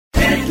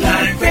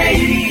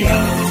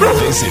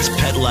This is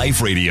Pet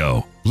Life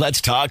Radio.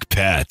 Let's talk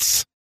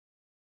pets.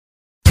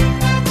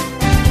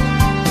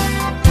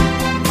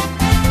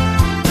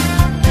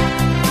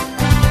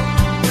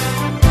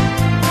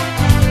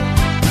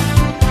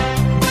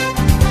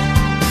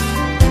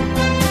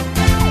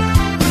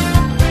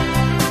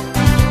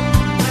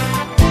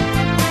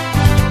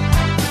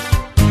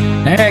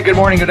 Hey, good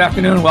morning, good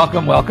afternoon,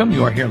 welcome.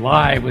 You are here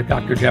live with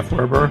Dr. Jeff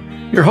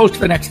Werber, your host for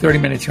the next 30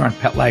 minutes here on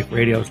Pet Life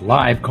Radio's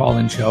live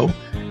call-in show,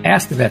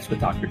 Ask the Vets with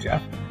Dr.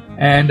 Jeff.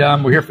 And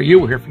we're here for you.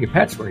 We're here for your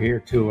pets. We're here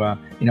to,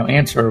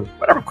 answer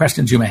whatever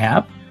questions you may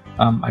have.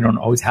 I don't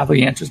always have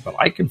the answers, but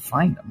I can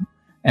find them.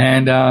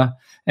 And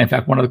in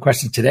fact, one of the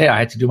questions today, I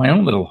had to do my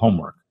own little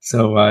homework.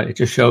 So it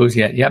just shows,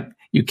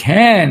 you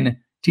can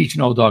teach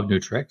an old dog new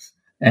tricks.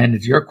 And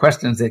it's your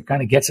questions that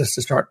kind of gets us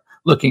to start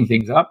looking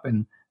things up.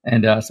 And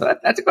so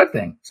that's a good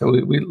thing. So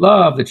we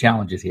love the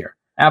challenges here.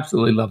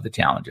 Absolutely love the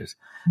challenges.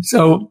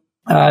 So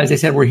as I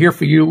said, we're here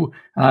for you.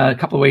 A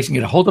couple of ways you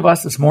can get a hold of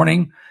us this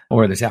morning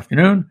or this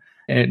afternoon.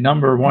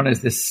 Number one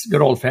is this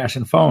good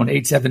old-fashioned phone,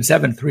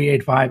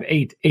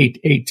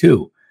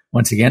 877-385-8882.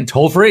 Once again,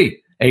 toll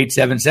free,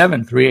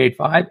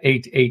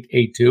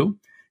 877-385-8882.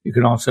 You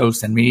can also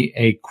send me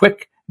a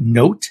quick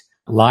note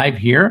live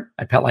here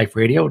at Pet Life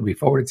Radio. It would be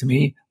forwarded to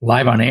me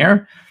live on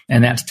air,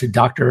 and that's to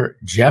Dr.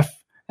 Jeff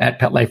at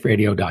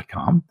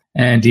PetLifeRadio.com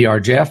and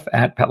drjeff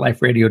at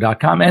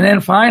PetLifeRadio.com. And then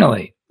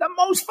finally, the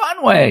most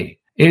fun way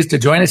is to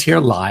join us here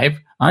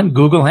live on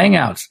Google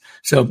Hangouts.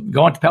 So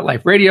go on to Pet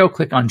Life Radio,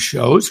 click on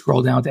shows,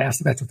 scroll down to Ask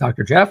the Vets with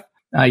Dr. Jeff.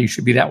 You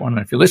should be that one.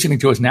 And if you're listening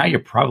to us now, you're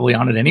probably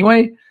on it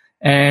anyway.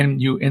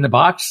 And you, in the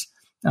box,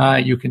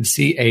 you can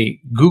see a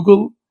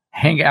Google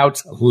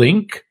Hangouts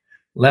link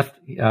left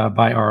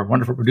by our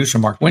wonderful producer,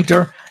 Mark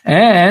Winter.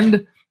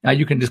 And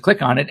you can just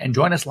click on it and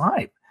join us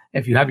live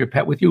if you have your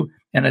pet with you.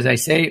 And as I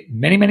say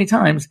many, many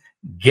times,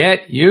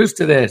 get used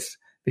to this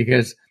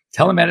because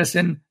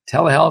telemedicine,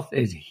 telehealth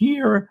is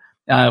here.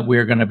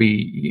 We're going to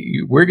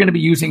be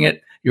using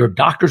it. Your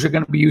doctors are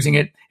going to be using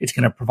it. It's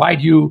going to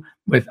provide you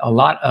with a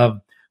lot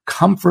of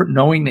comfort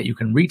knowing that you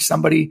can reach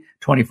somebody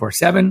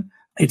 24/7.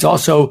 It's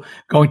also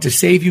going to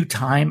save you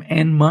time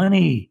and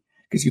money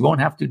because you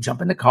won't have to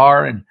jump in the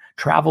car and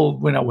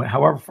travel,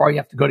 however far you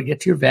have to go to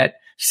get to your vet,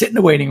 sit in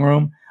the waiting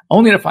room,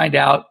 only to find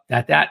out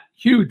that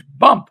huge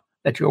bump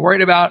that you were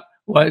worried about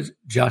was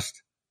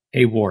just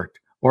a wart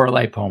or a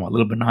lipoma, a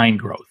little benign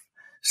growth.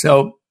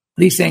 So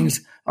these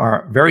things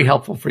are very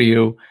helpful for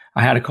you.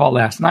 I had a call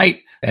last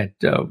night at,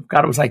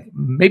 it was like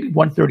maybe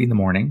 1:30 in the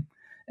morning,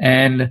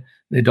 and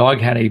the dog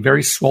had a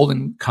very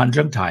swollen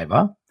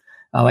conjunctiva,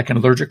 like an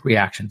allergic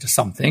reaction to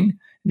something.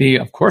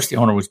 Of course, the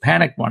owner was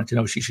panicked, wanted to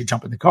know if she should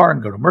jump in the car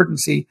and go to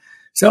emergency.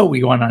 So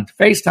we went on to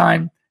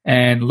FaceTime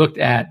and looked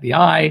at the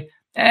eye,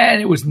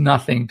 and it was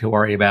nothing to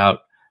worry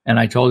about. And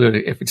I told her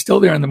if it's still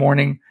there in the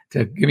morning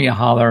to give me a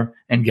holler.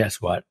 And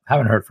guess what?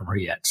 Haven't heard from her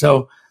yet.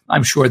 So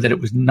I'm sure that it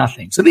was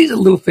nothing. So these are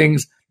little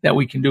things that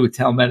we can do with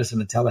telemedicine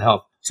and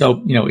telehealth.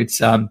 So,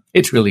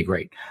 it's really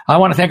great. I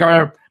want to thank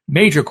our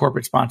major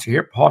corporate sponsor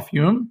here,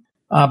 Pawfume,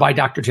 by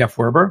Dr. Jeff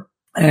Werber.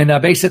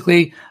 And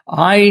basically,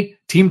 I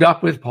teamed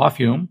up with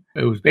Pawfume.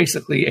 It was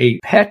basically a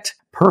pet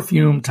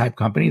perfume type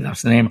company.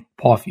 That's the name,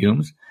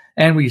 Pawfumes.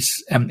 And we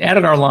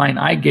added our line.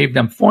 I gave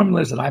them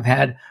formulas that I've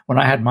had when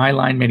I had my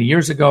line many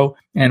years ago.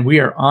 And we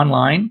are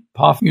online,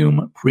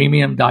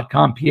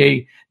 pawfumepremium.com,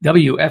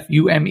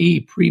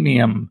 Pawfume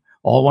premium,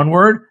 all one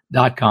word,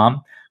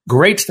 .com.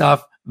 Great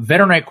stuff,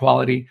 veterinary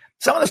quality.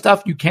 Some of the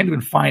stuff you can't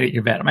even find at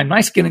your vet.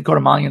 My Skin and Coat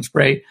Emollient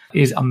spray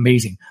is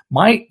amazing.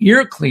 My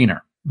ear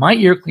cleaner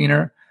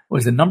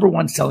was the number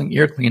one selling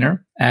ear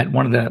cleaner at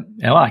one of the,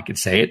 I could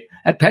say it,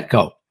 at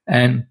Petco.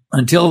 And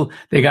until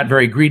they got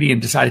very greedy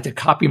and decided to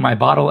copy my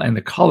bottle and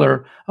the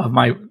color of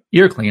my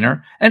ear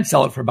cleaner and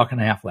sell it for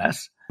 $1.50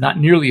 less. Not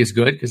nearly as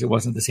good because it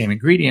wasn't the same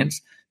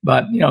ingredients.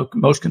 But,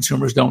 most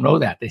consumers don't know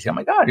that. They say, oh,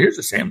 my God, here's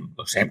the same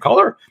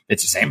color.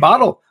 It's the same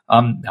bottle.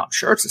 I'm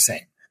sure it's the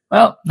same.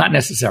 Well, not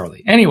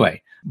necessarily.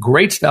 Anyway,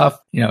 great stuff.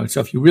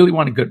 So if you really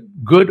want a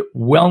good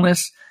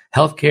wellness,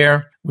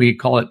 healthcare, we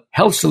call it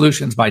Health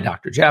Solutions by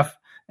Dr. Jeff.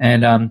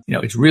 And,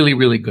 it's really,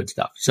 really good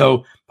stuff.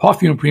 So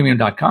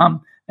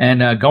pawfumepremium.com.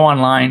 And go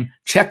online,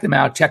 check them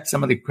out, check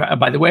some of the,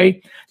 by the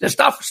way, the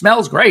stuff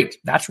smells great.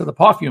 That's where the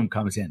Pawfume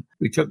comes in.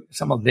 We took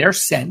some of their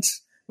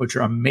scents, which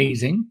are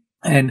amazing.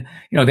 And,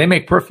 they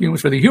make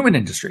perfumes for the human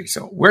industry.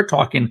 So we're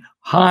talking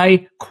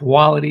high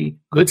quality,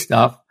 good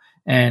stuff.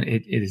 And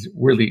it is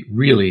really,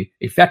 really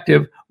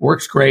effective,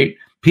 works great,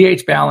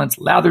 pH balance,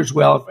 lathers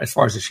well as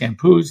far as the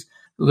shampoos.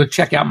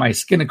 Check out my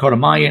Skin and Coat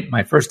Emollient,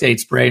 my first aid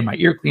spray, my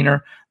ear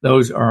cleaner.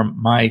 Those are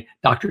my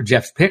Dr.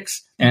 Jeff's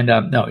picks. And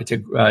it's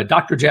a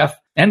Dr. Jeff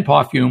and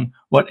Pawfume.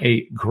 What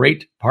a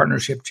great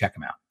partnership. Check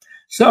them out.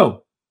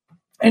 So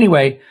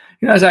anyway,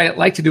 as I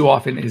like to do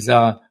often is,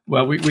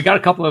 we got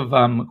a couple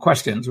of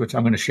questions, which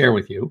I'm going to share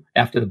with you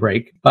after the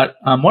break. But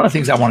one of the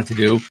things I wanted to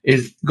do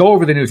is go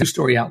over the news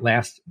story out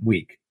last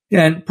week.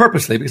 And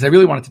purposely, because I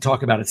really wanted to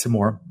talk about it some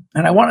more.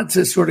 And I wanted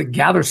to sort of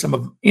gather some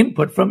of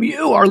input from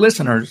you, our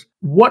listeners.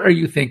 What are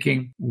you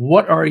thinking?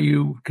 What are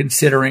you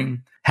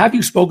considering? have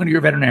you spoken to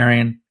your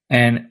veterinarian?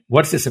 And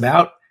what's this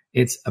about?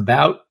 It's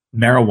about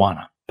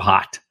marijuana,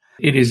 pot.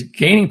 It is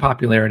gaining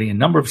popularity. A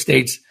number of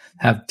states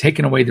have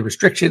taken away the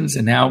restrictions,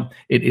 and now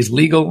it is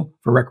legal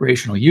for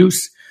recreational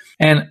use.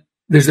 And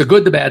there's the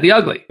good, the bad, the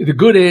ugly. The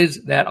good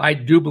is that I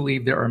do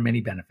believe there are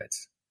many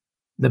benefits.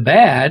 The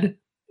bad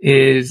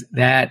is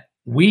that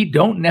we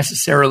don't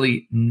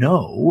necessarily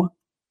know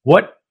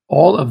what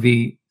all of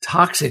the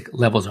toxic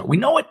levels are. We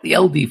know what the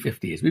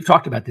LD50 is. We've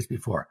talked about this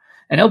before.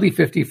 And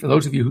LD50, for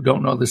those of you who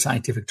don't know the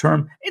scientific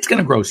term, it's going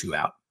to gross you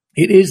out.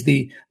 It is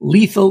the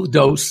lethal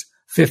dose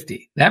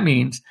 50. That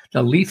means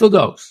the lethal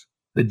dose,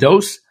 the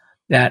dose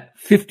that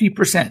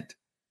 50%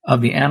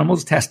 of the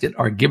animals tested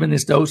are given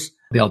this dose,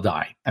 they'll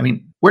die. I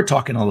mean, we're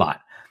talking a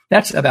lot.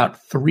 That's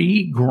about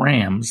 3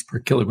 grams per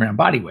kilogram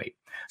body weight.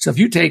 So if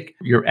you take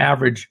your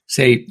average,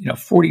 say,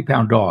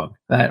 40-pound dog,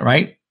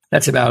 right?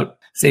 That's about,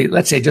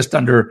 let's say just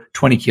under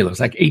 20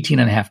 kilos, like 18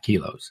 and a half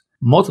kilos.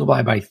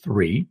 Multiply by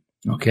 3,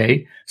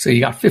 okay? So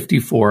you got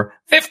 54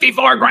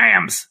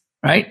 grams,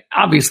 right?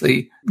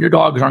 Obviously, your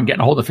dogs aren't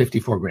getting a hold of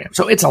 54 grams.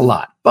 So it's a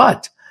lot.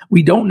 But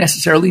we don't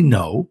necessarily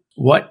know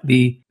what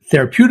the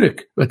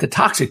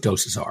toxic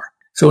doses are.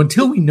 So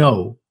until we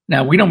know,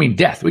 now we don't mean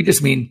death. We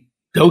just mean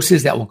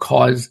doses that will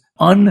cause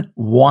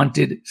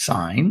unwanted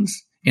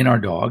signs in our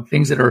dog,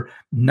 things that are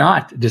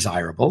not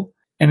desirable.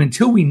 And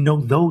until we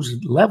know those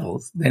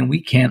levels, then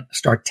we can't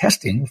start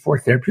testing for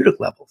therapeutic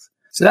levels.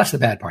 So that's the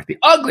bad part. The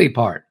ugly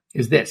part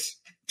is this.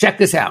 Check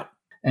this out.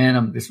 And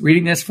I'm just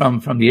reading this from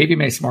the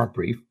AVMA Smart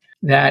Brief,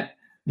 that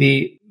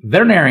the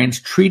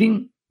veterinarians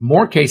treating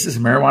more cases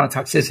of marijuana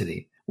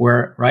toxicity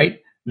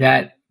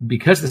that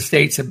because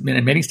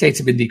many states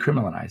have been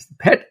decriminalized, the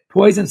pet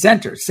poison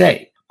centers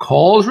say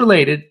calls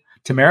related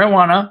to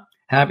marijuana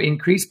have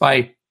increased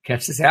by,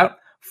 catch this out,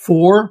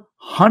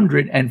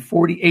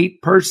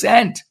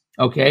 448%,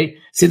 okay,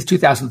 since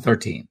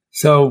 2013.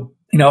 So,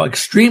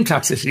 extreme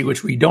toxicity,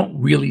 which we don't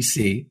really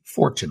see,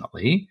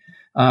 fortunately,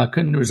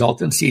 can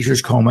result in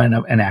seizures,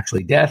 coma, and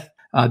actually death.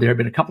 There have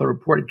been a couple of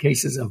reported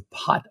cases of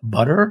pot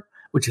butter,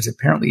 which is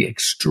apparently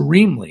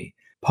extremely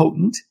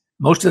potent.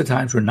 Most of the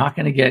times, we're not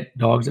going to get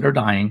dogs that are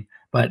dying,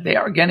 but they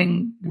are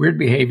getting weird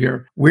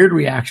behavior, weird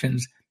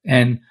reactions,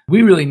 and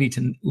we really need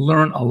to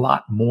learn a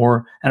lot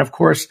more. And of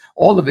course,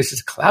 all of this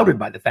is clouded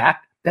by the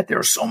fact that there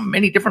are so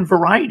many different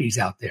varieties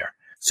out there.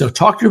 So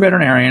talk to your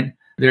veterinarian.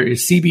 There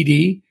is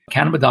CBD,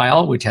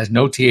 cannabidiol, which has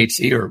no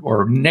THC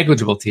or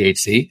negligible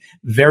THC,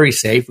 very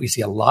safe. We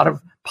see a lot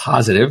of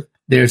positive.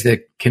 There's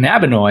the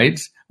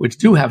cannabinoids, which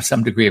do have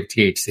some degree of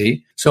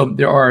THC. So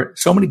there are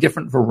so many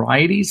different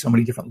varieties, so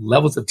many different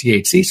levels of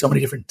THC, so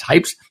many different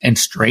types and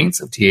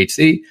strengths of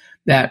THC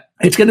that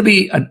it's going to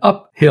be an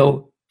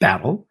uphill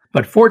battle.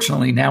 But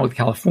fortunately, now with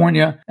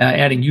California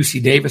adding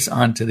UC Davis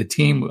onto the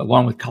team,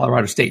 along with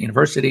Colorado State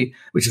University,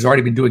 which has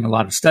already been doing a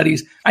lot of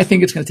studies, I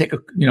think it's going to take a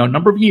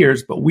number of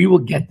years, but we will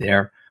get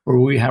there where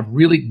we have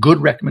really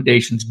good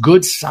recommendations,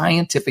 good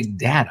scientific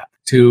data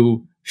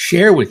to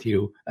share with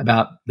you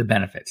about the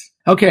benefits.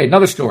 Okay,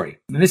 another story.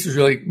 And this is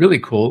really, really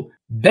cool.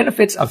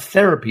 Benefits of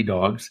therapy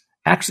dogs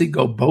actually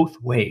go both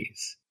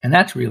ways. And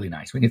that's really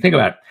nice. When you think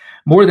about it,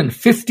 more than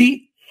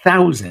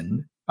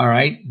 50,000,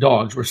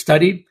 dogs were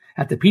studied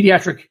at the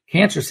pediatric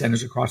cancer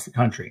centers across the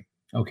country.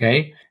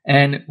 Okay.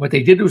 And what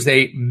they did was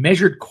they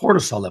measured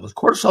cortisol levels.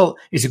 Cortisol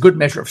is a good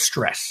measure of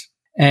stress.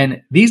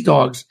 And these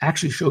dogs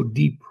actually showed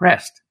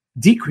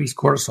decreased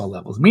cortisol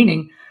levels,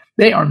 meaning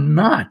they are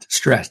not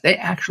stressed. They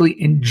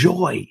actually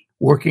enjoy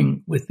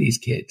working with these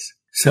kids.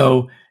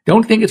 So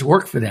don't think it's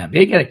work for them.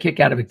 They get a kick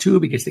out of it too,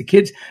 because the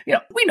kids,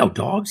 we know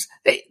dogs,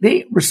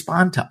 they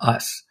respond to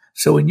us.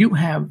 So when you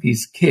have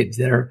these kids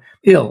that are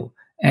ill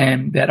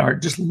and that are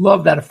just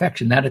love that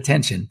affection, that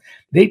attention,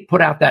 they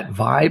put out that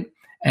vibe,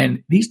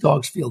 and these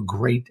dogs feel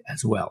great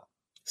as well.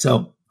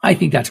 So I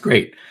think that's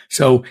great.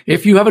 So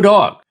if you have a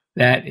dog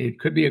that it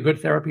could be a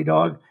good therapy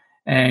dog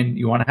and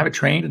you want to have it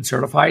trained and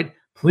certified,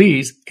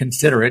 please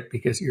consider it,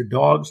 because your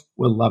dogs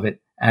will love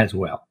it as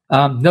well.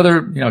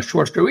 Another,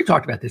 short story. We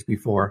talked about this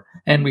before,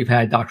 and we've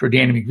had Dr.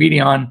 Danny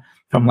McVitie on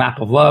from Lap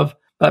of Love.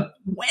 But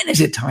when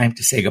is it time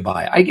to say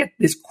goodbye? I get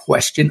this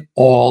question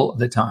all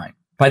the time.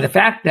 By the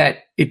fact that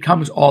it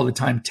comes all the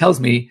time tells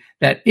me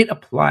that it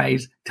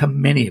applies to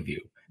many of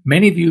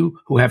you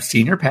who have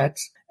senior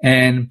pets.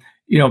 And,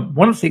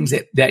 one of the things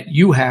that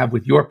you have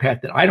with your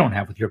pet that I don't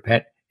have with your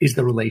pet is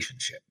the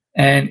relationship.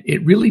 And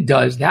it really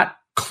does. That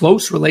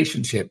close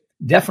relationship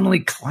definitely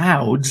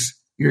clouds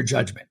your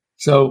judgment.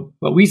 So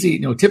what we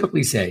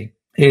typically say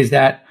is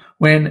that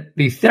when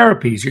the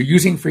therapies you're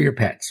using for your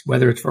pets,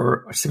 whether it's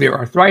for severe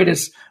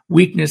arthritis,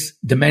 weakness,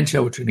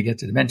 dementia, which we're going to get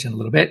to dementia in a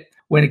little bit,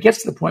 when it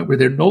gets to the point where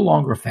they're no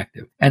longer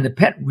effective and the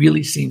pet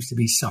really seems to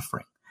be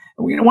suffering.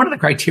 And one of the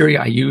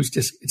criteria I use,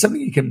 it's something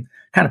you can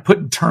kind of put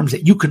in terms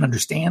that you can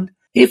understand.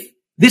 If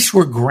this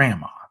were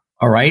grandma,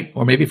 all right,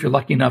 or maybe if you're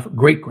lucky enough,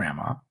 great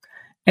grandma,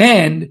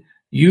 and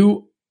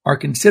you are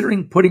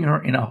considering putting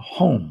her in a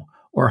home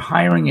or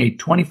hiring a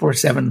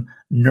 24/7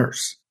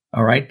 nurse,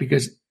 all right,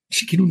 because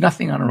she can do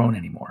nothing on her own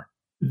anymore,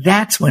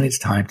 that's when it's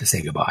time to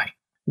say goodbye.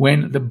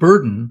 when the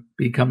burden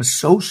becomes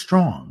so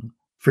strong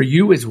for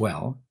you as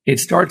well, it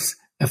starts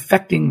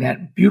affecting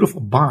that beautiful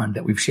bond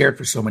that we've shared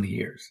for so many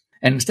years.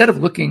 And instead of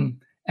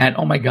looking at,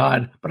 oh my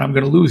God, but I'm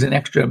going to lose an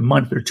extra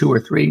month or 2 or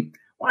 3,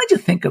 why don't you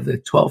think of the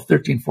 12,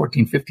 13,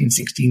 14, 15,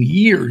 16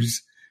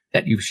 years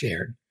that you've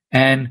shared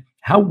and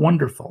how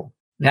wonderful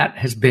that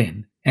has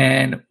been?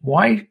 And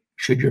why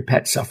should your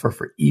pet suffer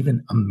for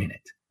even a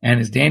minute? And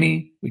as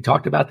Danny, we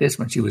talked about this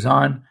when she was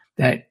on,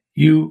 that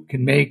you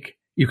can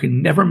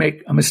never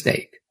make a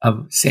mistake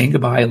of saying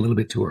goodbye a little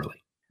bit too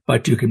early,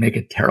 but you can make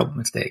a terrible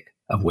mistake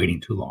of waiting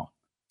too long.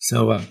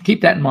 So keep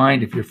that in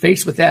mind. If you're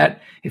faced with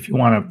that, if you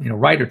want to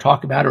write or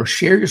talk about it or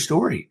share your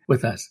story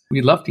with us,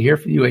 we'd love to hear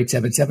from you,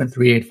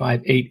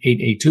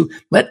 877-385-8882.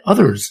 Let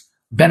others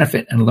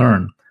benefit and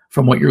learn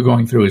from what you're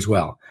going through as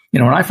well.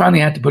 When I finally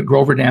had to put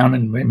Grover down,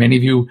 and many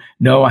of you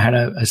know I had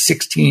a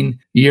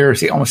 16-year,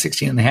 almost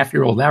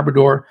 16-and-a-half-year-old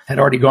Labrador, had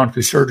already gone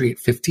through surgery at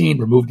 15,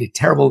 removed a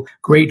terrible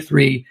grade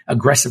 3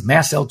 aggressive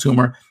mast cell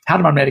tumor, had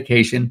him on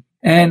medication.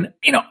 And,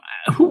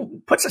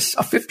 who puts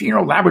a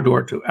 15-year-old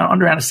Labrador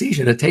under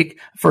anesthesia to take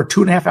for a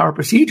 2.5-hour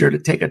procedure to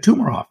take a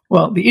tumor off?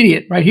 Well, the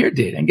idiot right here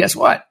did. And guess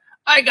what?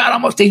 I got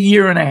almost a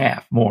year and a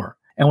half more.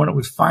 And when it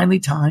was finally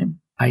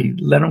time, I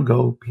let him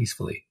go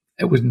peacefully.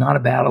 It was not a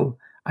battle.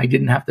 I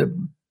didn't have to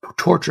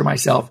torture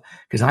myself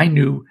because I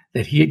knew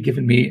that he had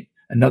given me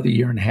another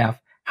year and a half.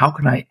 How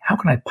can I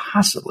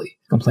possibly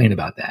complain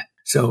about that?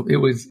 So it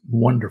was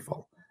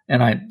wonderful.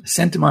 And I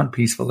sent him on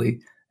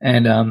peacefully.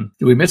 And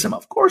do we miss him?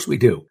 Of course we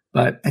do.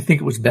 But I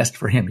think it was best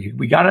for him.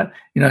 We got to,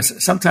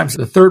 sometimes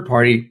the third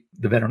party,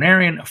 the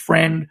veterinarian, a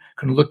friend,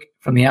 can look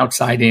from the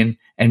outside in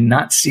and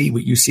not see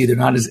what you see. They're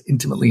not as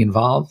intimately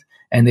involved,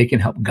 and they can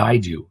help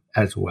guide you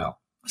as well.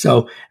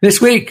 So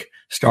this week,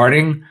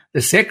 starting the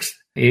 6th,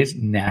 is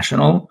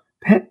National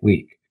Pet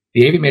Week.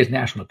 The AVMA is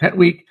National Pet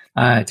Week.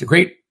 It's a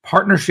great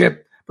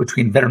partnership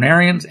between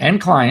veterinarians and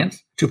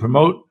clients to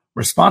promote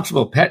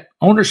responsible pet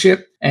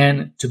ownership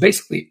and to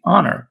basically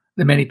honor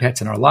the many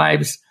pets in our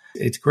lives.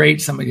 It's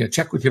great. Somebody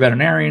check with your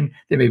veterinarian.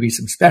 There may be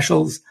some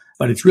specials,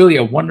 but it's really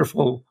a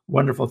wonderful,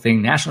 wonderful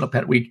thing. National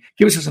Pet Week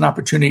gives us an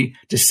opportunity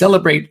to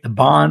celebrate the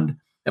bond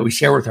that we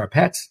share with our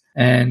pets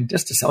and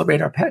just to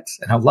celebrate our pets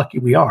and how lucky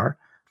we are.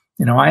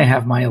 I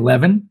have my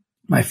 11,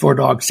 my 4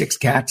 dogs, 6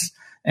 cats,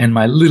 and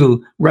my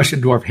little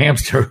Russian dwarf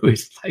hamster, who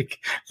is like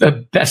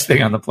the best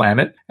thing on the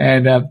planet.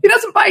 And he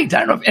doesn't bite.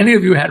 I don't know if any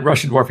of you had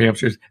Russian dwarf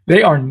hamsters.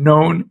 They are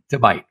known to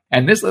bite.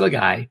 And this little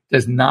guy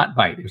does not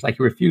bite. It's like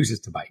he refuses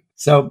to bite.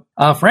 So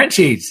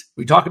Frenchies,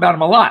 we talk about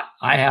them a lot.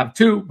 I have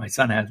 2. My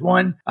son has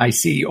 1. I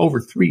see over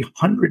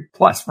 300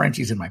 plus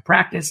Frenchies in my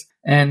practice.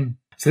 And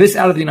so this is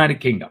out of the United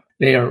Kingdom.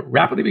 They are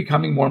rapidly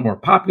becoming more and more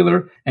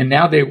popular. And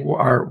now they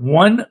are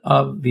one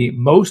of the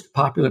most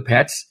popular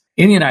pets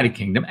in the United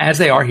Kingdom, as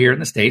they are here in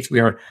the States.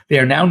 They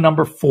are now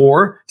number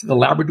 4 to the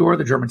Labrador,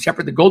 the German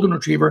Shepherd, the Golden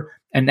Retriever,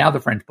 and now the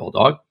French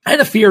Bulldog.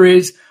 And the fear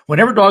is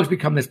whenever dogs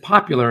become this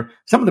popular,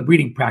 some of the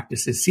breeding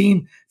practices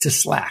seem to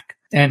slack.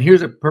 And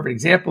here's a perfect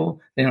example.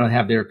 They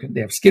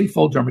have skin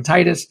fold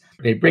dermatitis,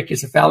 they have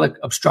brachycephalic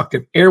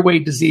obstructive airway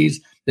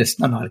disease, the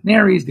stenotic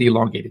nares, the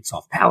elongated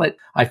soft palate.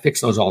 I fix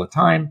those all the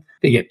time.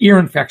 They get ear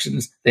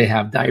infections. They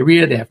have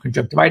diarrhea. They have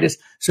conjunctivitis.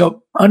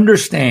 So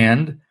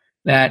understand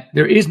that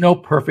there is no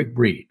perfect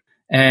breed.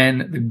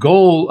 And the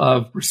goal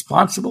of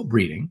responsible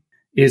breeding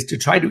is to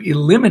try to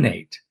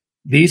eliminate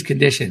these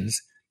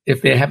conditions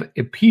if they have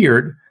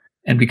appeared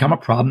and become a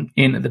problem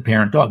in the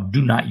parent dog.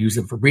 Do not use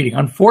them for breeding.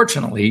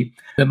 Unfortunately,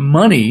 the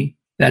money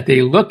that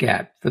they look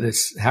at for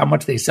this, how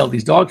much they sell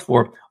these dogs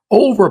for,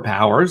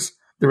 overpowers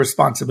the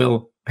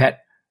responsible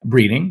pet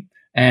breeding.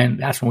 And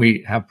that's when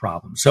we have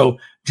problems. So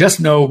just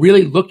know,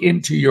 really look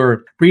into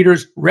your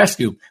breeder's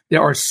rescue.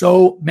 There are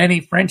so many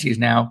Frenchies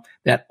now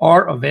that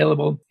are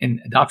available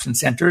in adoption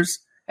centers,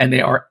 and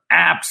they are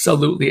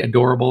absolutely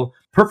adorable,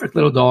 perfect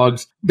little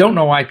dogs. Don't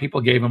know why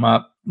people gave them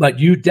up, but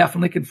you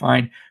definitely can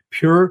find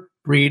pure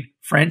breed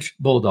French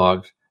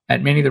bulldogs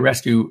at many of the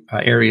rescue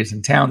areas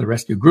in town, the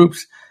rescue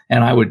groups.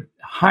 And I would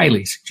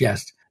highly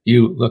suggest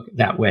you look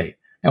that way.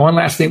 And one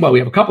last thing, well, we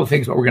have a couple of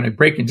things, but we're going to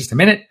break in just a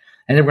minute.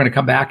 And then we're going to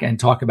come back and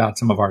talk about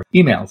some of our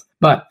emails.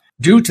 But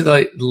due to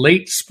the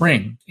late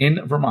spring in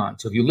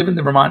Vermont, so if you live in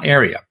the Vermont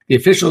area, the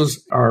officials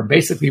are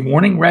basically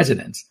warning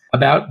residents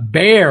about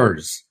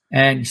bears.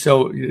 And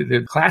so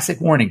the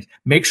classic warnings,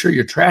 make sure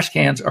your trash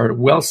cans are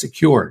well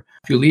secured.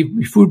 If you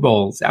leave food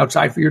bowls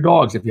outside for your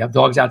dogs, if you have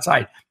dogs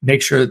outside,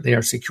 make sure that they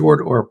are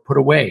secured or put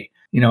away.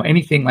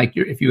 Anything like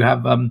if you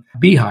have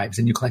beehives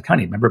and you collect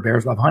honey, remember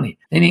bears love honey,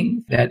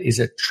 anything that is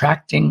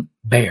attracting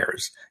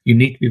bears, you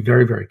need to be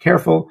very, very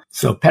careful.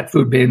 So pet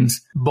food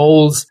bins,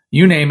 bowls,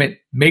 you name it,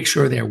 make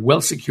sure they're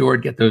well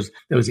secured. Get those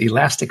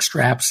elastic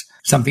straps,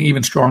 something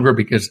even stronger,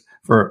 because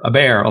for a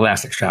bear,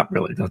 elastic strap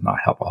really does not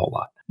help a whole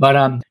lot.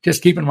 But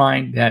just keep in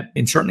mind that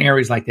in certain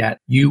areas like that,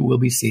 you will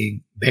be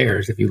seeing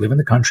bears if you live in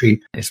the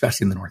country,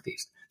 especially in the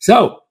Northeast.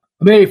 So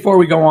before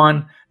we go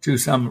on to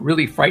some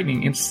really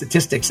frightening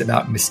statistics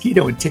about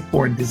mosquito and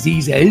tick-borne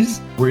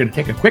diseases, we're going to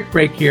take a quick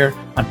break here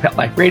on Pet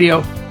Life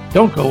Radio.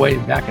 Don't go away.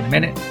 Back in a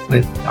minute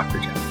with Dr.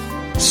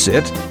 Jeff.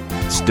 sit,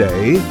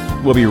 stay.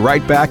 We'll be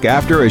right back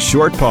after a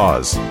short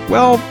pause.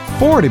 Well,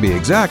 4 to be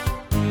exact.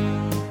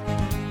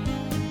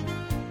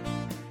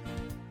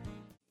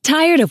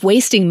 Tired of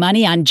wasting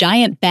money on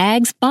giant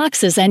bags,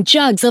 boxes, and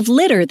jugs of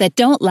litter that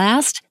don't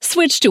last?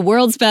 Switch to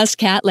World's Best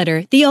Cat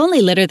Litter, the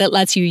only litter that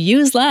lets you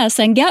use less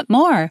and get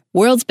more.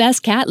 World's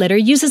Best Cat Litter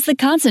uses the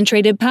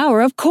concentrated power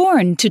of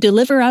corn to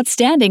deliver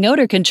outstanding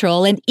odor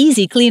control and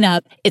easy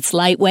cleanup. It's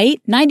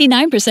lightweight,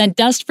 99%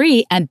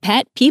 dust-free, and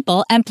pet,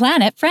 people, and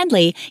planet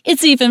friendly.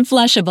 It's even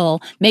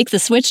flushable. Make the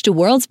switch to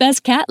World's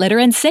Best Cat Litter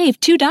and save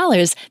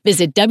 $2.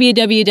 Visit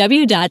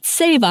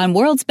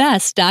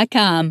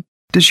www.saveonworldsbest.com.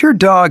 Does your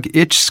dog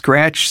itch,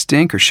 scratch,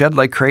 stink, or shed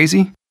like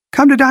crazy?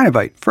 Come to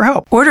Dinovite for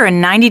help. Order a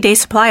 90-day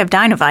supply of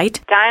Dinovite.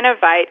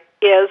 Dinovite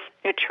is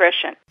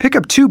nutrition. Pick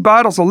up 2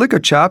 bottles of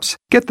LicoChops.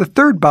 Get the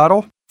 3rd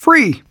bottle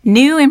free.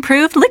 New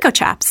improved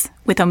LicoChops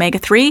with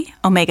omega-3,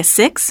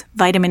 omega-6,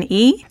 vitamin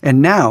E.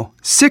 And now,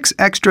 6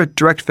 extra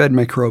direct-fed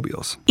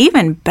microbials.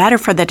 Even better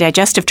for the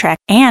digestive tract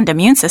and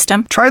immune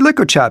system. Try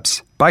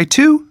LicoChops. Buy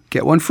 2,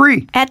 get 1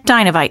 free. At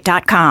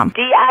Dinovite.com.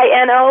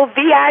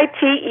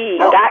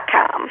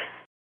 DINOVITE.com.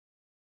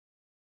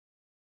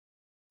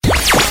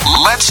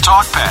 Let's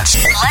talk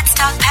pets. Let's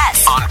talk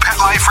pets On Pet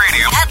Life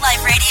Radio. Pet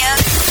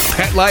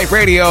Life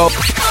Radio.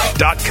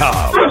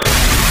 PetLifeRadio.com.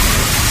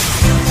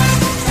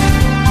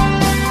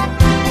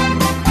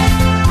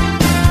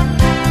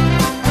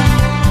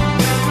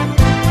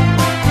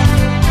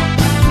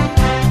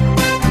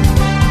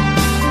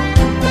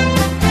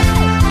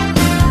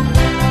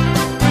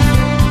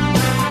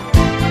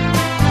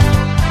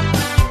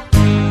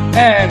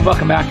 And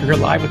welcome back. You're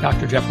here live with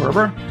Dr. Jeff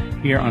Werber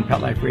here on Pet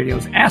Life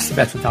Radio's Ask the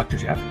Vets with Dr.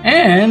 Jeff.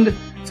 And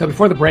so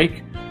before the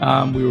break,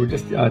 we were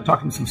just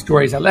talking some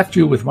stories. I left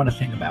you with one to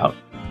think about,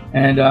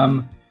 and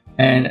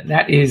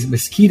that is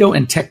mosquito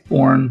and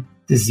tick-borne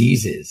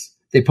diseases.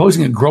 They're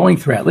posing a growing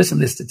threat. Listen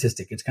to this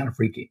statistic. It's kind of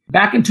freaky.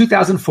 Back in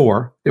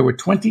 2004, there were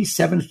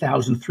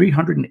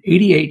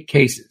 27,388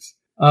 cases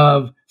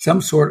of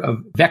some sort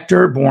of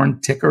vector-borne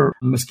tick or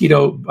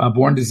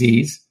mosquito-borne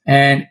disease,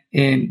 and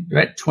in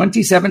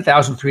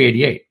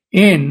 27,388.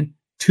 In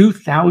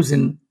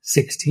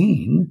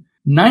 2016,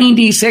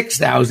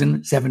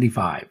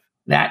 96,075.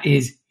 That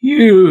is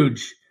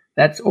huge.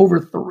 That's over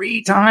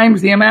 3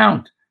 times the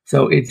amount.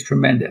 So it's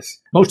tremendous.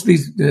 Most of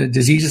these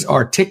diseases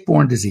are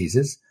tick-borne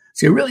diseases.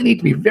 So you really need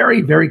to be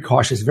very, very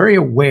cautious, very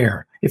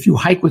aware. If you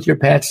hike with your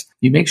pets,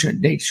 you make sure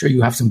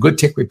you have some good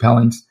tick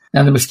repellents.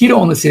 Now, the mosquito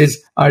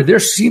illnesses there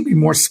seem to be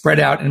more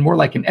spread out and more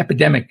like an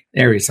epidemic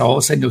area. So all of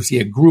a sudden you'll see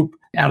a group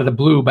out of the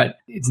blue, but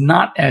it's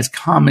not as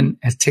common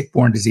as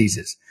tick-borne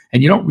diseases.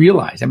 And you don't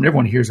realize,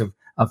 everyone hears of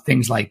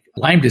things like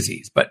Lyme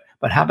disease, but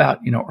how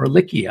about,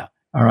 Ehrlichia?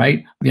 All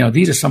right.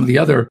 These are some of the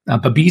other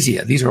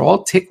Babesia. These are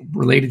all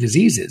tick-related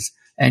diseases,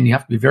 and you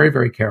have to be very,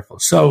 very careful.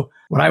 So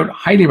what I would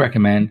highly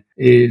recommend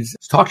is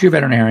talk to your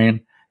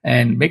veterinarian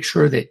and make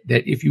sure that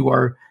if you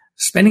are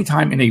spending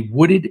time in a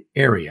wooded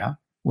area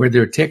where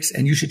there are ticks,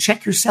 and you should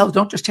check yourselves.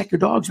 Don't just check your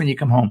dogs when you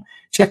come home.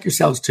 Check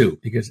yourselves too,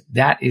 because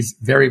that is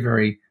very,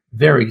 very,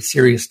 very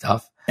serious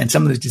stuff. And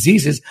some of these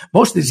diseases,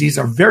 most of the diseases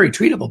are very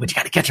treatable, but you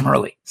got to catch them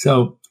early.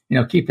 So,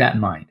 keep that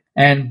in mind.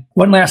 And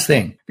one last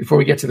thing before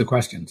we get to the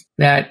questions,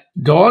 that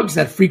dogs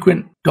that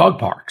frequent dog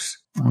parks,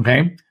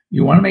 okay,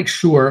 you want to make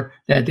sure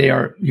that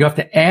you have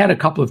to add a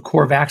couple of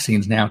core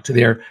vaccines now to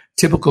their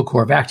typical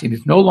core vaccine.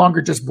 It's no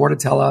longer just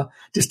Bordetella,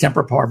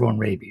 distemper, parvo, and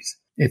rabies.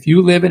 If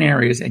you live in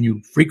areas and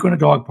you frequent a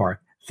dog park,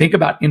 think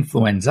about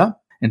influenza.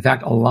 In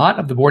fact, a lot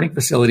of the boarding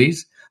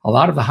facilities, a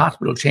lot of the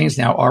hospital chains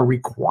now are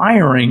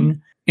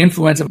requiring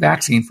influenza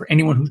vaccine for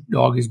anyone whose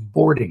dog is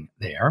boarding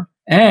there.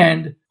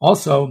 And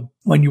also,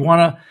 when you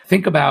want to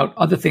think about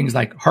other things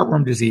like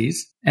heartworm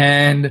disease,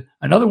 and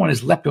another one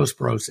is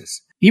leptospirosis.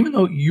 Even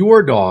though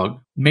your dog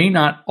may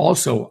not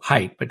also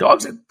hike, but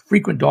dogs that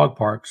frequent dog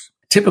parks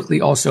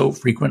typically also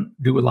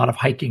do a lot of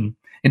hiking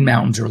in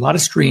mountains or a lot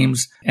of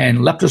streams, and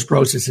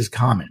leptospirosis is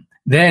common.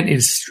 Then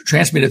it's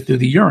transmitted through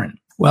the urine.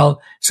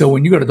 Well, so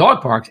when you go to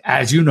dog parks,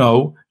 as you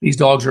know, these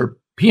dogs are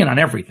peeing on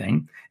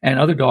everything, and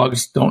other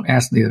dogs don't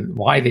ask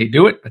why they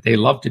do it, but they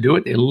love to do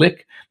it. They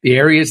lick the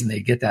areas and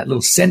they get that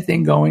little scent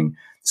thing going.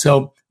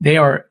 So they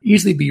are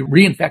easily be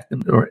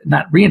reinfected, or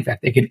not reinfect.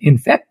 They can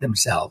infect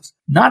themselves,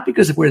 not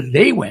because of where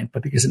they went,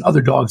 but because of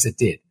other dogs that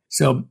did.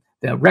 So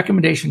the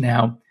recommendation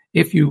now,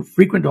 if you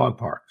frequent dog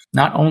parks,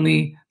 not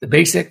only the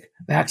basic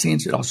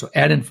vaccines, but also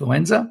add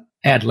influenza,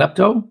 add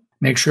lepto,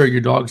 make sure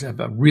your dogs have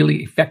a really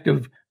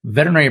effective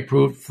veterinary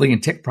approved flea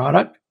and tick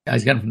product.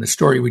 As again, from the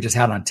story we just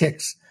had on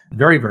ticks,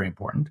 very, very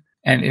important.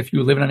 And if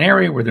you live in an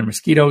area where there are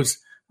mosquitoes,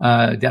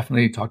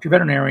 definitely talk to your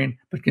veterinarian,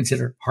 but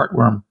consider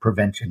heartworm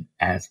prevention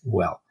as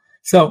well.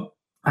 So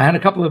I had a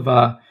couple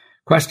of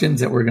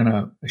questions that we're going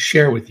to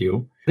share with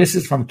you. This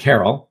is from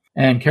Carol.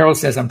 And Carol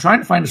says, I'm trying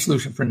to find a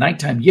solution for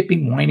nighttime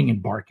yipping, whining,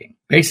 and barking.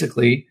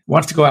 Basically,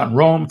 wants to go out and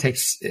roam,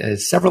 takes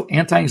several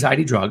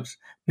anti-anxiety drugs.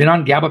 Been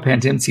on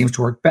gabapentin, seems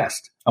to work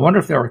best. I wonder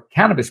if there are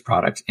cannabis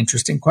products,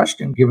 interesting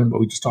question, given what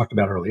we just talked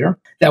about earlier,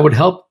 that would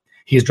help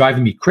He is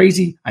driving me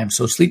crazy. I am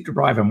so sleep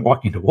deprived. I'm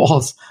walking to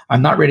walls.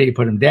 I'm not ready to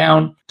put him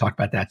down. Talk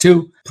about that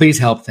too. Please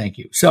help. Thank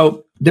you.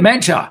 So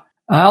dementia,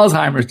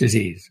 Alzheimer's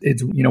disease.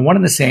 It's, one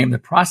and the same. The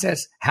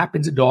process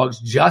happens in dogs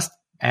just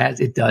as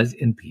it does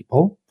in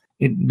people.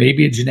 It may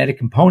be a genetic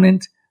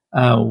component.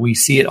 We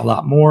see it a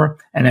lot more.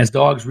 And as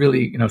dogs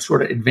really,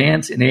 sort of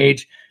advance in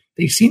age,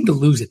 they seem to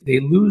lose it.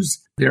 They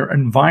lose their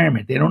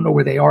environment. They don't know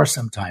where they are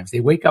sometimes. They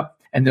wake up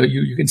and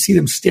you can see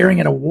them staring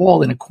at a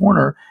wall in a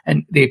corner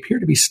and they appear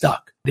to be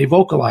stuck. They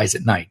vocalize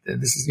at night.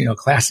 This is, a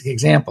classic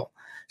example.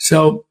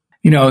 So,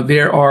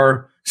 there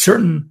are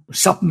certain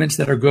supplements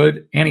that are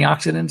good,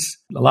 antioxidants.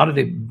 A lot of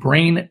the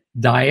brain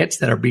diets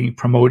that are being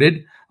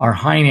promoted are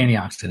high in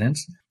antioxidants.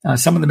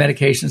 Some of the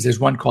medications, there's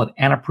one called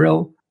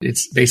Anapril.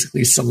 It's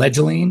basically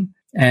selegiline.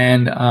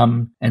 And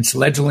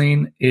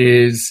selegiline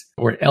is,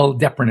 or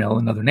L-Deprenyl,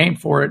 another name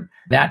for it.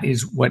 That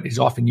is what is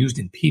often used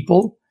in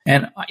people.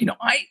 And,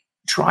 I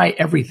try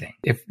everything.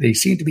 If they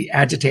seem to be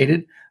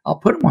agitated, I'll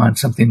put them on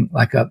something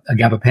like a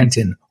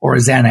gabapentin or a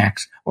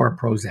Xanax or a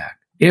Prozac.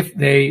 If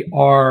they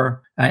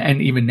are,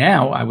 and even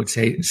now, I would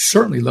say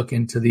certainly look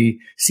into the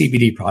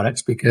CBD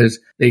products because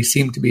they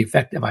seem to be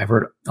effective. I've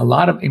heard a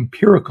lot of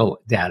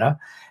empirical data.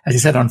 As I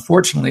said,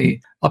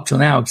 unfortunately, up till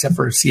now, except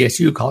for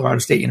CSU, Colorado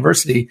State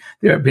University,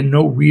 there have been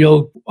no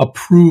real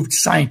approved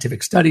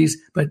scientific studies,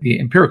 but the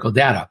empirical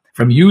data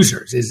from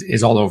users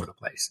is all over the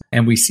place.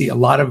 And we see a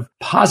lot of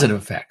positive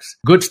effects,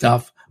 good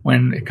stuff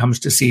when it comes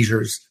to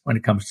seizures, when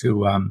it comes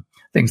to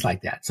things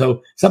like that.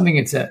 So something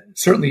it's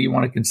certainly you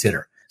want to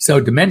consider. So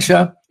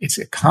dementia, it's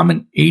a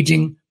common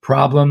aging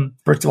problem.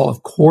 First of all,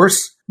 of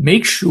course,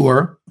 make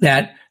sure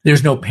that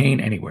there's no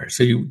pain anywhere.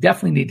 So you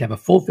definitely need to have a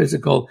full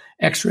physical,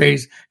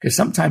 x-rays, because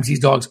sometimes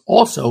these dogs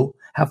also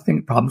have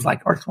problems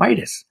like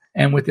arthritis.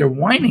 And what they're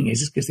whining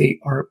is because they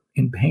are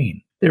in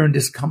pain. They're in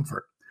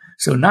discomfort.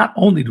 So not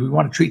only do we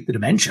want to treat the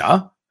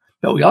dementia,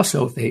 but we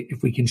also,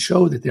 if we can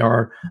show that there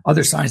are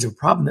other signs of a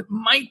problem that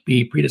might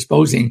be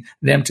predisposing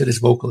them to this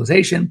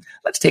vocalization,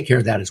 let's take care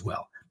of that as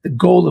well. The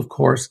goal, of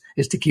course,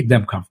 is to keep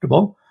them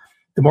comfortable.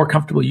 The more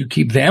comfortable you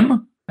keep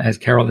them, as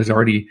Carol has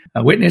already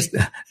witnessed,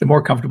 the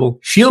more comfortable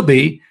she'll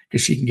be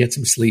because she can get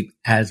some sleep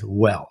as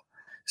well.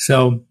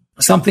 So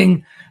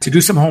something to do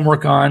some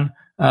homework on,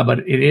 but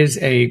it is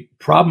a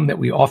problem that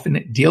we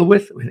often deal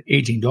with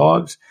aging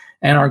dogs.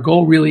 And our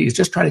goal really is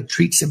just try to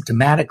treat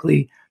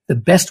symptomatically the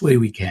best way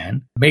we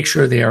can, make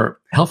sure they are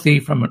healthy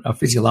from a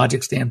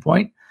physiologic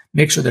standpoint,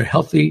 make sure they're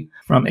healthy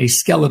from a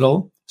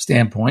skeletal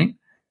standpoint,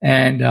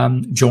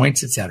 and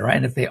joints, etc.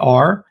 And if they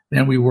are,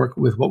 then we work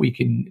with what we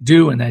can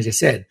do. And as I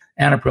said,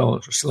 Anapril or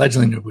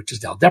selegiline, which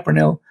is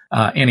L-Deprenyl,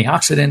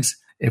 antioxidants.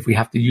 If we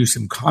have to use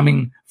some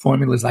calming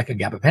formulas like a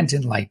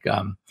gabapentin,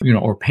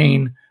 or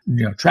pain,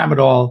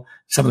 tramadol,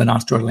 some of the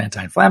non-steroidal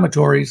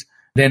anti-inflammatories,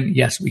 then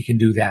yes, we can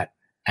do that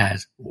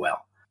as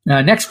well. Now,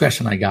 next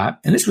question I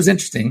got, and this was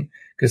interesting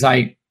because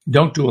I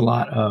don't do a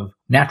lot of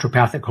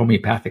naturopathic,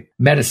 homeopathic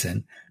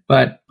medicine,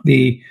 but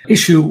the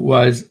issue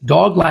was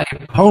dog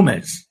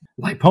lipomas.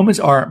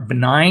 Lipomas are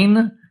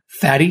benign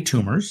fatty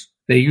tumors.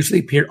 They usually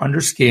appear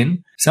under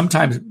skin,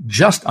 sometimes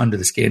just under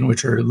the skin,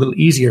 which are a little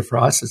easier for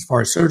us as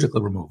far as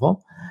surgical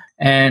removal.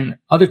 And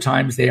other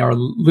times they are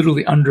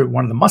literally under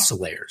one of the muscle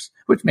layers,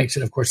 which makes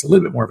it, of course, a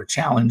little bit more of a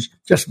challenge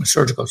just from a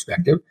surgical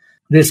perspective.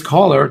 This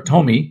caller,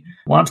 Tommy,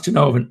 wants to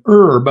know of an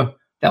herb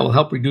that will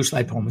help reduce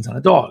lipomas on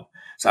a dog.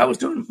 So I was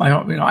doing my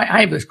own, I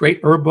have this great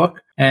herb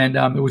book, and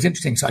it was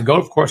interesting. So I go,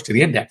 of course, to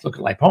the index, look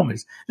at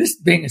lipomas. This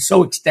thing is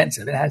so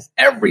extensive. It has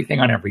everything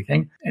on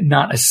everything and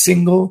not a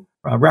single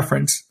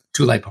reference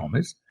to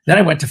lipomas. Then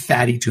I went to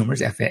fatty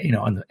tumors, on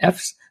the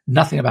F's,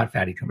 nothing about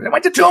fatty tumors. I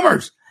went to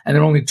tumors, and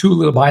there are only 2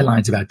 little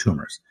bylines about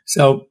tumors.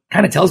 So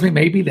kind of tells me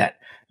maybe that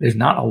there's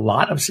not a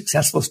lot of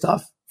successful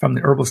stuff from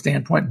the herbal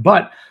standpoint,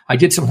 but I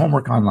did some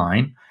homework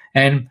online,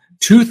 and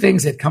 2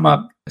 things that come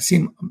up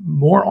seem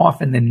more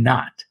often than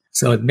not.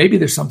 So maybe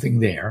there's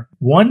something there.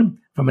 One,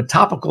 from a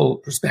topical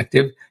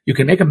perspective, you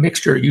can make a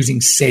mixture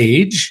using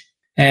sage,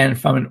 and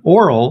from an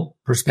oral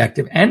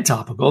perspective and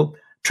topical,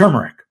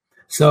 turmeric.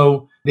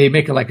 So they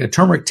make it like a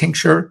turmeric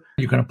tincture.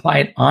 You can apply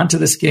it onto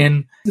the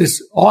skin.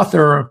 This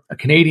author, a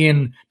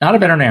Canadian, not a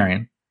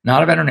veterinarian,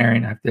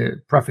 I have to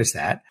preface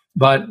that,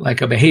 but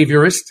like a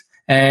behaviorist,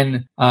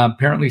 and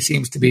apparently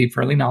seems to be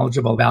fairly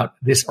knowledgeable about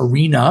this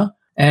arena,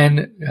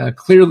 and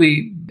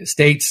clearly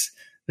states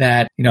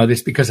that,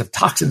 this because of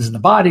toxins in the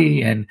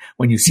body. And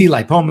when you see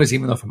lipomas,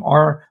 even though from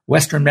our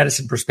Western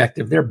medicine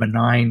perspective, they're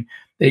benign,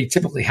 they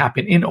typically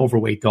happen in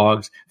overweight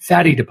dogs,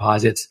 fatty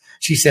deposits.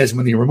 She says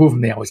when you remove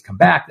them, they always come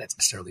back. That's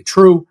necessarily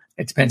true.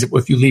 It depends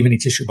if you leave any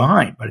tissue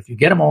behind. But if you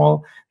get them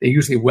all, they're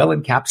usually well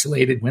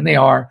encapsulated. When they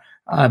are,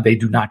 they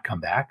do not come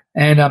back.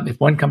 And if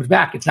one comes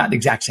back, it's not in the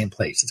exact same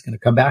place. It's going to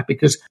come back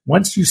because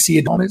once you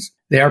see lipomas,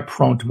 they are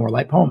prone to more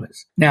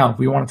lipomas. Now, if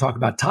we want to talk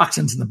about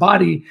toxins in the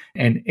body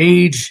and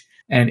age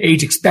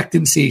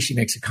expectancy, she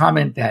makes a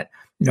comment that,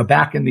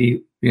 back in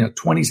the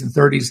 20s and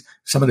 30s.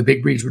 Some of the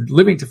big breeds were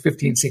living to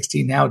 15,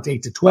 16. Now it's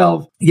 8 to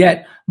 12.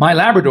 Yet my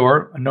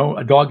Labrador,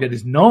 a dog that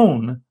is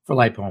known for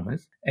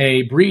lipomas,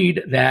 a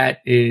breed that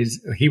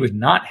he was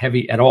not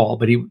heavy at all,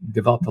 but he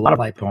developed a lot of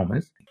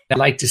lipomas. I'd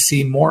like to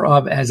see more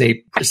of as a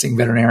practicing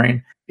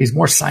veterinarian is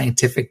more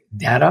scientific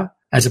data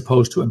as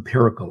opposed to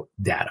empirical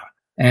data.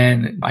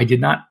 And I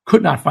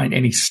could not find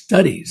any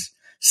studies,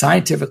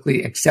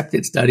 scientifically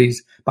accepted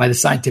studies by the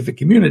scientific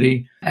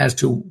community as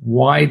to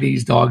why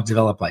these dogs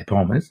develop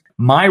lipomas.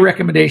 My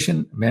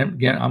recommendation,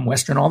 again, I'm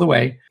Western all the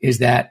way, is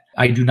that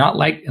I do not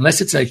like,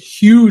 unless it's a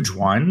huge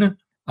one,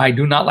 I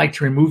do not like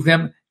to remove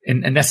them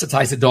and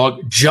anesthetize the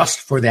dog just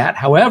for that.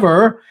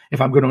 However,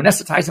 if I'm going to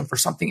anesthetize them for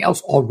something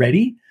else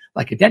already,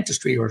 like a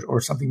dentistry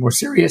or something more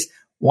serious,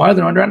 while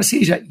they're under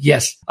anesthesia,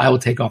 yes, I will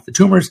take off the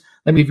tumors.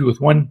 Let me leave you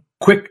with one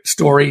quick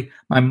story.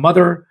 My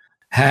mother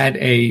had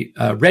a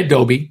red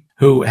Dobie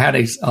who had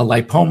a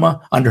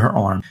lipoma under her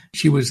arm.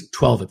 She was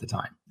 12 at the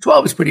time.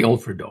 12 is pretty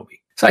old for a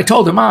Dobie. So I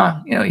told her,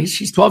 Ma,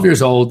 she's 12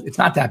 years old. It's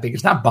not that big.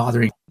 It's not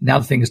bothering. Now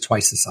the thing is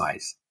twice the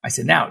size. I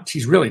said, now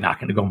she's really not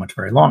going to go much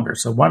very longer.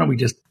 So why don't we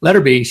just let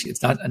her be?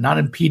 It's not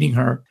impeding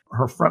her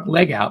front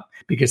leg out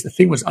because the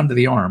thing was under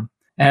the arm.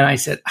 And I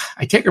said,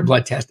 I take her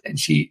blood test and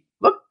she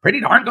looked pretty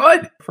darn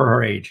good for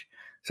her age.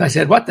 So I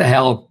said, what the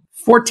hell?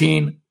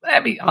 14.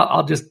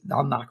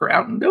 I'll knock her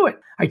out and do it.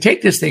 I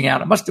take this thing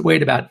out. It must have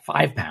weighed about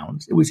 5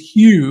 pounds. It was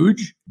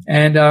huge.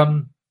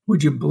 And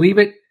would you believe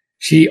it?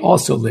 She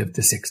also lived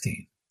to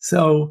 16.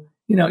 So,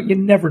 you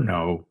never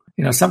know.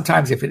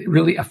 Sometimes if it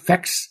really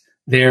affects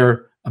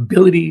their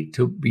ability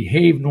to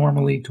behave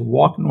normally, to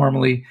walk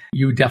normally,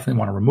 you definitely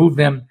want to remove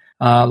them.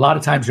 A lot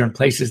of times they're in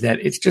places that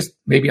it's just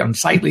maybe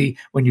unsightly.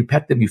 When you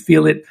pet them, you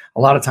feel it. A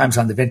lot of times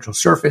on the ventral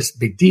surface,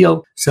 big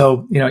deal.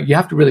 So, you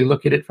have to really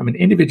look at it from an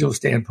individual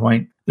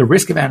standpoint, the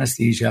risk of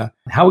anesthesia,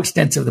 how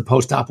extensive the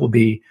post-op will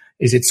be.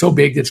 Is it so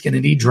big that it's going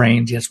to need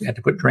drains? Yes, we had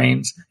to put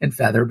drains and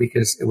feather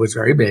because it was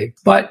very big.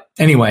 But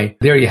anyway,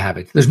 there you have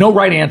it. There's no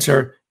right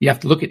answer. You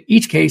have to look at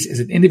each case as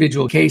an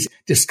individual case,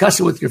 discuss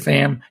it with your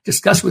fam,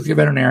 discuss it with your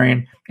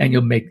veterinarian, and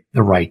you'll make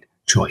the right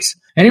choice.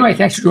 Anyway,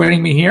 thanks for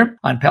joining me here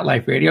on Pet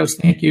Life Radio.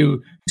 Thank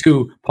you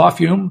to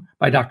Pawfume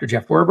by Dr.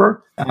 Jeff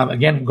Werber.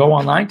 Again, go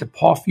online to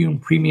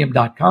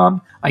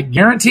pawfumepremium.com. I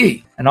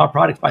guarantee, and our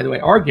products, by the way,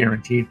 are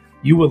guaranteed,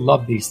 you will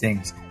love these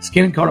things.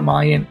 Skin and Coat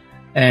Emollient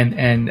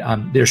and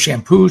their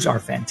shampoos are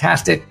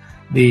fantastic.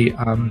 The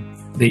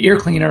ear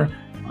cleaner,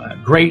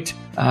 great.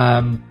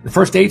 The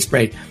first aid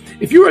spray.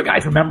 If you were a guy,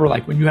 remember,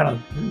 like when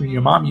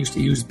your mom used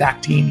to use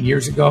Bactine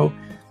years ago,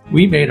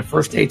 we made a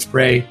first aid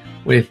spray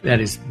that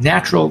is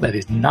natural, that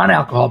is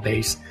non-alcohol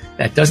based,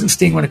 that doesn't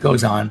sting when it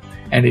goes on,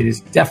 and it is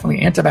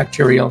definitely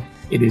antibacterial.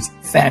 It is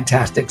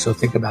fantastic. So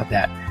think about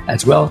that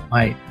as well.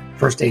 My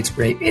first aid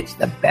spray, it's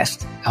the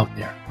best out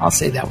there. I'll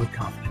say that with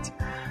confidence.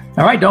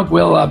 All right,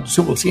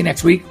 we'll see you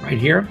next week right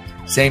here.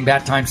 Same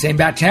bat time, same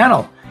bat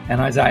channel. And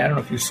as I don't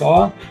know if you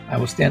saw, I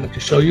will stand up to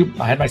show you.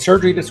 I had my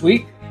surgery this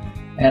week,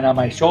 and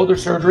my shoulder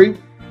surgery,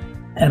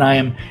 and I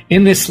am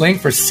in this sling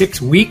for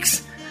 6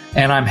 weeks.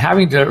 And I'm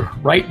having to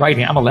write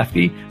right-handed. I'm a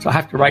lefty, so I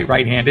have to write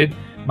right-handed.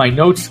 My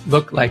notes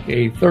look like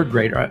a third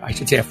grader. I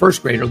should say a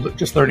first grader,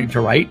 just learning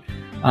to write.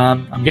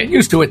 I'm getting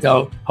used to it,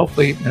 though.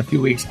 Hopefully, in a few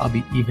weeks, I'll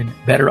be even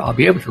better. I'll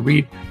be able to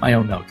read my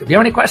own notes. If you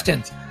have any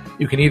questions,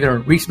 you can either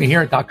reach me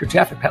here at Dr.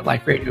 Jeff at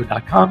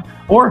PetLifeRadio.com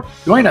or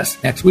join us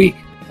next week.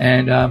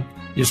 And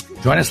just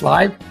join us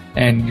live,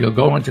 and you'll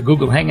go into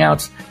Google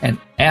Hangouts and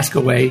ask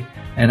away.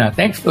 And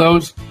thanks for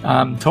those.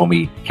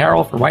 Tommy,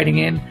 Carol, for writing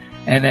in.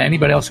 And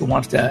anybody else who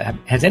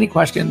has any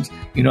questions,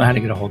 you know how to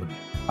get a hold of me.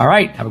 All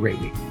right. Have a great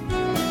week.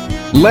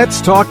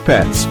 Let's Talk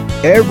Pets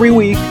every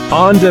week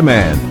on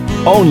demand,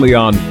 only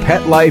on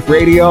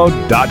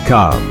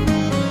PetLifeRadio.com.